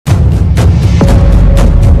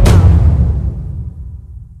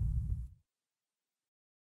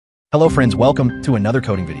Hello friends, welcome to another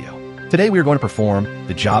coding video. Today we are going to perform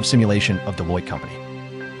the job simulation of Deloitte company.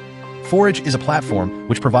 Forage is a platform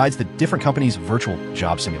which provides the different companies' virtual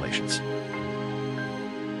job simulations.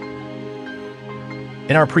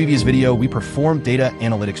 In our previous video, we performed data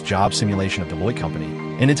analytics job simulation of Deloitte company,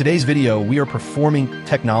 and in today's video, we are performing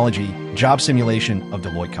technology job simulation of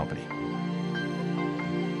Deloitte company.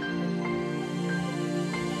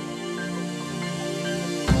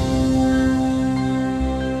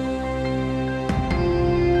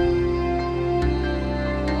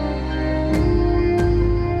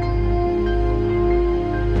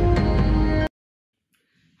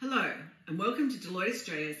 And welcome to Deloitte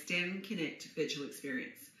Australia's STEM Connect virtual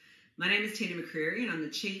experience. My name is Tina McCreary and I'm the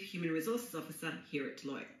Chief Human Resources Officer here at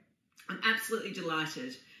Deloitte. I'm absolutely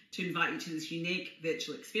delighted to invite you to this unique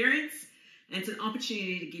virtual experience, and it's an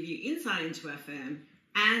opportunity to give you insight into our firm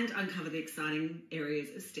and uncover the exciting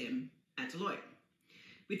areas of STEM at Deloitte.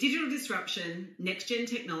 With digital disruption, next-gen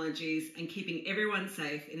technologies and keeping everyone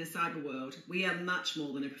safe in a cyber world, we are much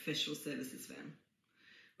more than a professional services firm.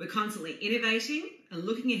 We're constantly innovating and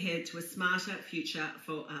looking ahead to a smarter future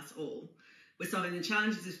for us all. We're solving the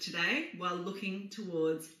challenges of today while looking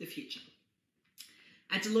towards the future.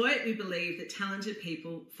 At Deloitte, we believe that talented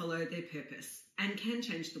people follow their purpose and can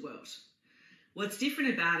change the world. What's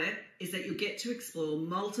different about it is that you'll get to explore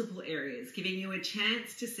multiple areas, giving you a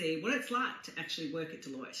chance to see what it's like to actually work at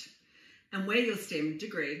Deloitte and where your STEM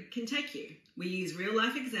degree can take you. We use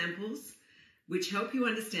real-life examples which help you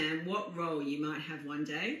understand what role you might have one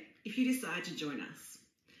day if you decide to join us.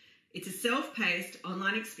 It's a self-paced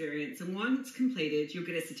online experience, and once completed, you'll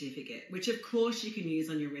get a certificate, which of course you can use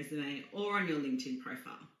on your resume or on your LinkedIn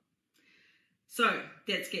profile. So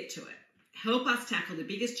let's get to it. Help us tackle the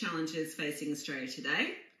biggest challenges facing Australia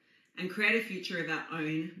today and create a future of our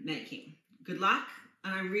own making. Good luck,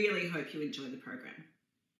 and I really hope you enjoy the program.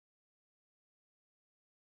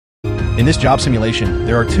 In this job simulation,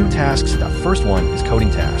 there are two tasks. The first one is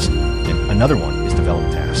coding task, and another one is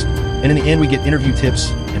development task. And in the end, we get interview tips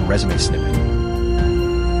and resume snippet.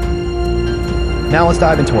 Now let's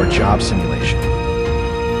dive into our job simulation.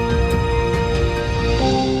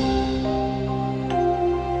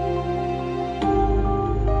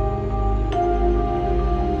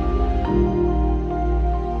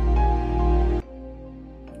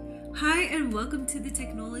 Hi and welcome to the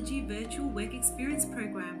Technology Virtual Work Experience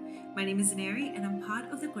program. My name is Neri and I'm part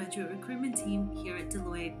of the graduate recruitment team here at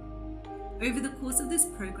Deloitte. Over the course of this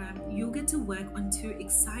program, you'll get to work on two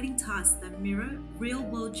exciting tasks that mirror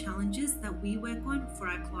real-world challenges that we work on for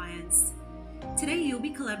our clients. Today, you'll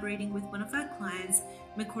be collaborating with one of our clients,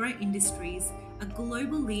 Makora Industries, a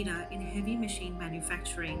global leader in heavy machine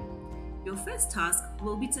manufacturing. Your first task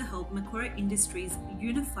will be to help Makora Industries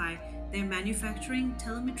unify their manufacturing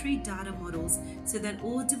telemetry data models so that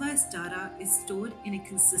all device data is stored in a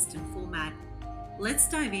consistent format. Let's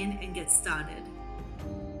dive in and get started.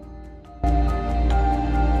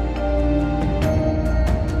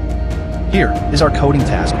 Here is our coding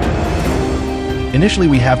task. Initially,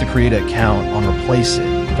 we have to create an account on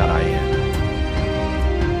replaceit.in.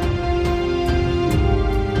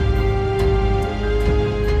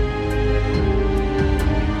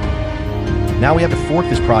 Now we have to fork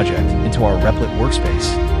this project into our Replit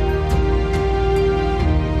workspace.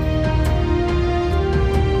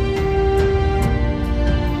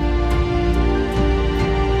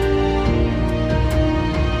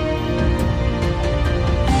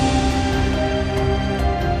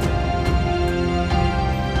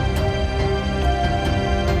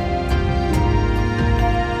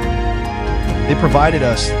 They provided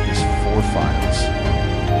us these 4 files.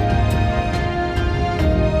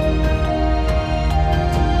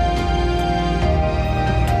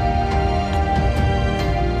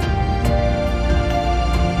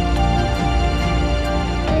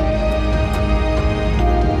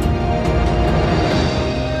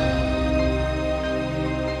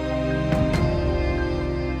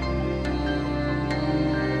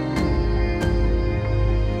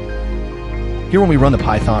 Here when we run the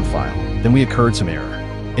Python file, then we occurred some error.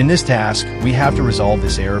 In this task, we have to resolve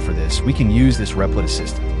this error. For this, we can use this Replit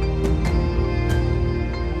assistant.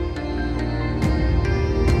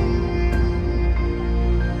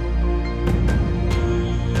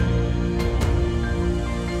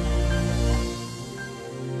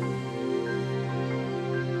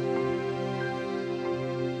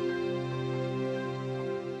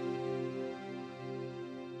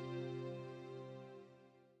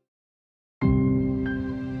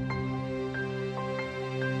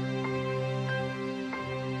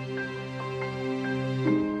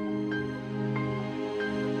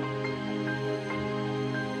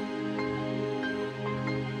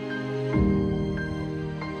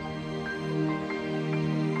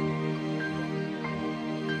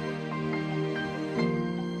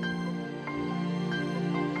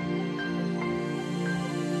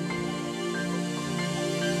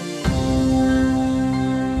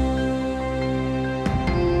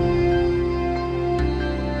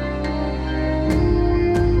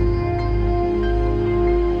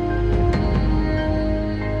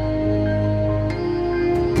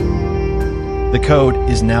 The code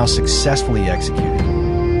is now successfully executed.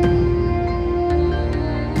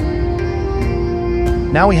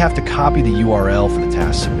 Now we have to copy the URL for the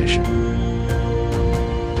task submission.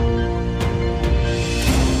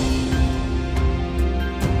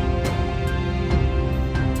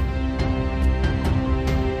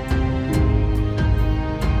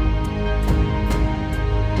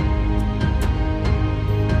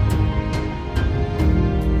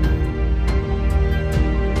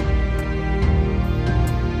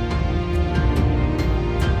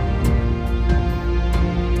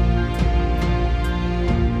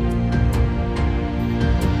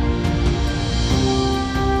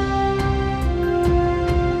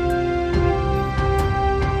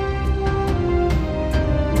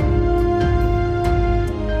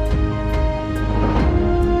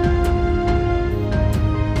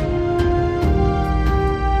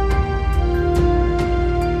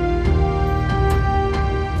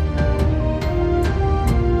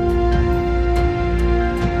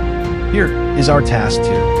 Here is our task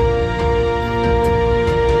 2.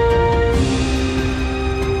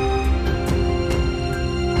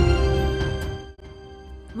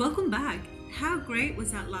 Welcome back. How great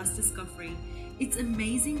was that last discovery? It's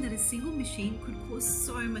amazing that a single machine could cause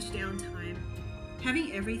so much downtime.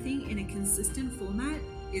 Having everything in a consistent format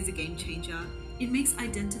is a game changer. It makes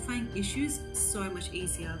identifying issues so much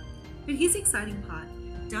easier. But here's the exciting part.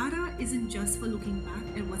 Data isn't just for looking back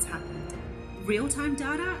at what's happened. Real-time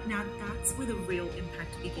data, now that's where the real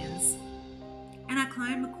impact begins. And our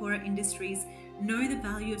client Makora Industries know the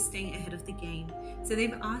value of staying ahead of the game, so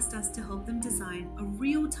they've asked us to help them design a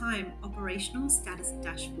real-time operational status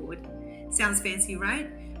dashboard. Sounds fancy,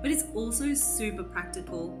 right? But it's also super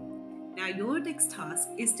practical. Now your next task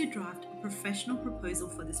is to draft a professional proposal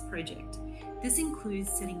for this project. This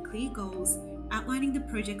includes setting clear goals, outlining the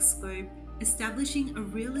project scope, establishing a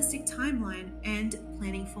realistic timeline, and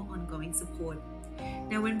planning for ongoing support.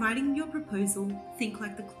 Now, when writing your proposal, think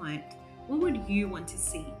like the client. What would you want to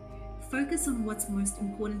see? Focus on what's most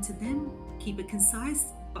important to them, keep it concise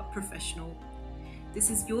but professional. This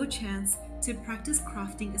is your chance to practice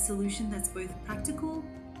crafting a solution that's both practical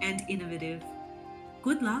and innovative.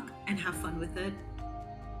 Good luck and have fun with it.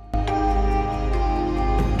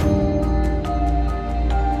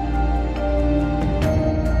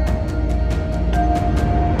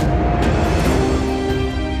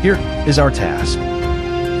 Here is our task.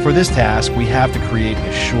 For this task, we have to create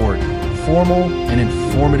a short, formal, and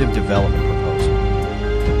informative development proposal,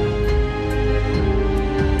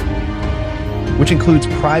 which includes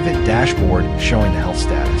private dashboard showing the health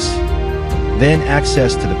status, then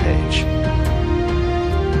access to the page,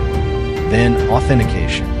 then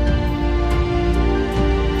authentication.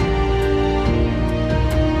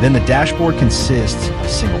 Then the dashboard consists of a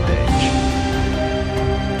single page.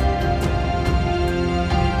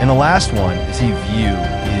 And the last one is a view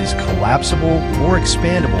is collapsible or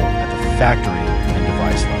expandable at the factory and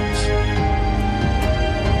device levels.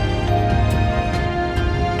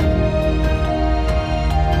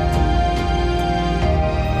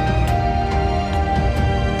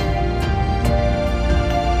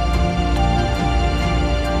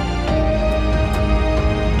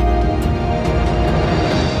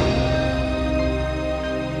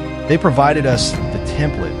 They provided us the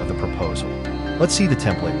template of the proposal. Let's see the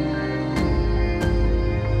template.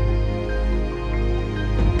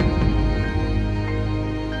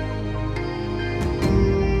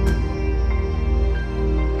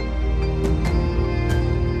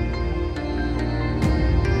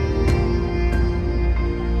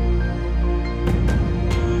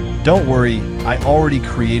 Don't worry, I already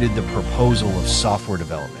created the proposal of software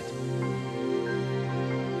development.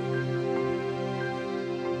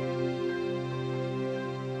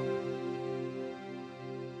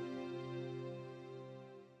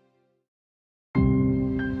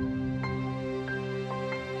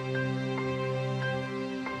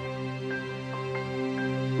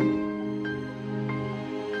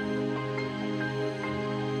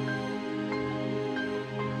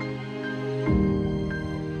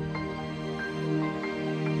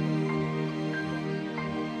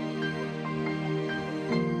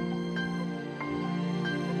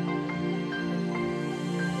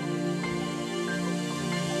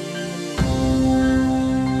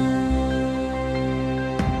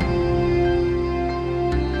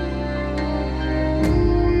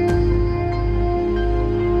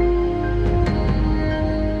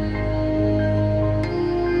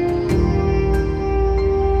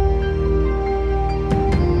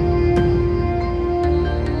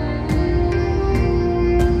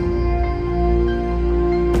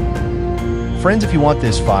 Friends, if you want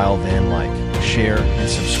this file, then like, share, and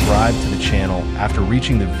subscribe to the channel after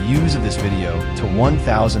reaching the views of this video to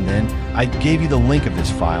 1,000. Then I gave you the link of this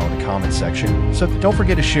file in the comment section, so don't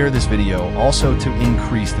forget to share this video also to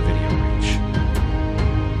increase the video reach.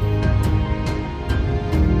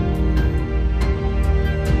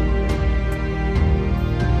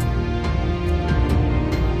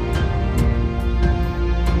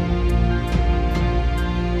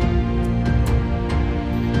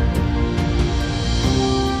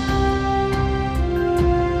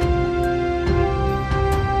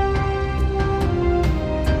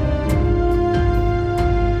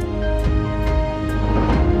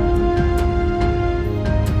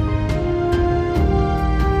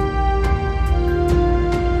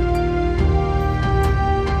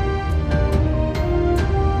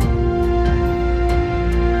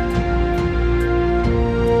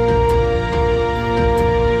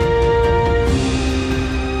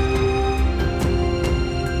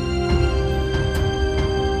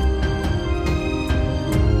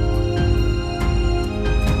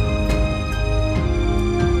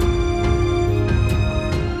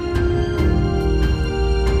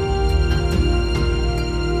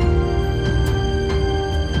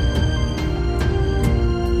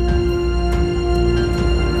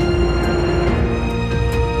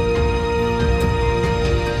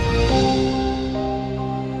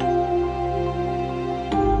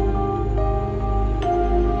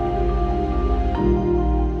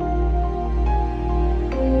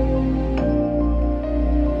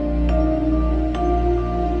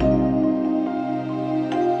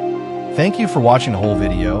 Thank you for watching the whole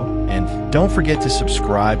video, and don't forget to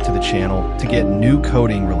subscribe to the channel to get new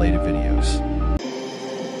coding related videos.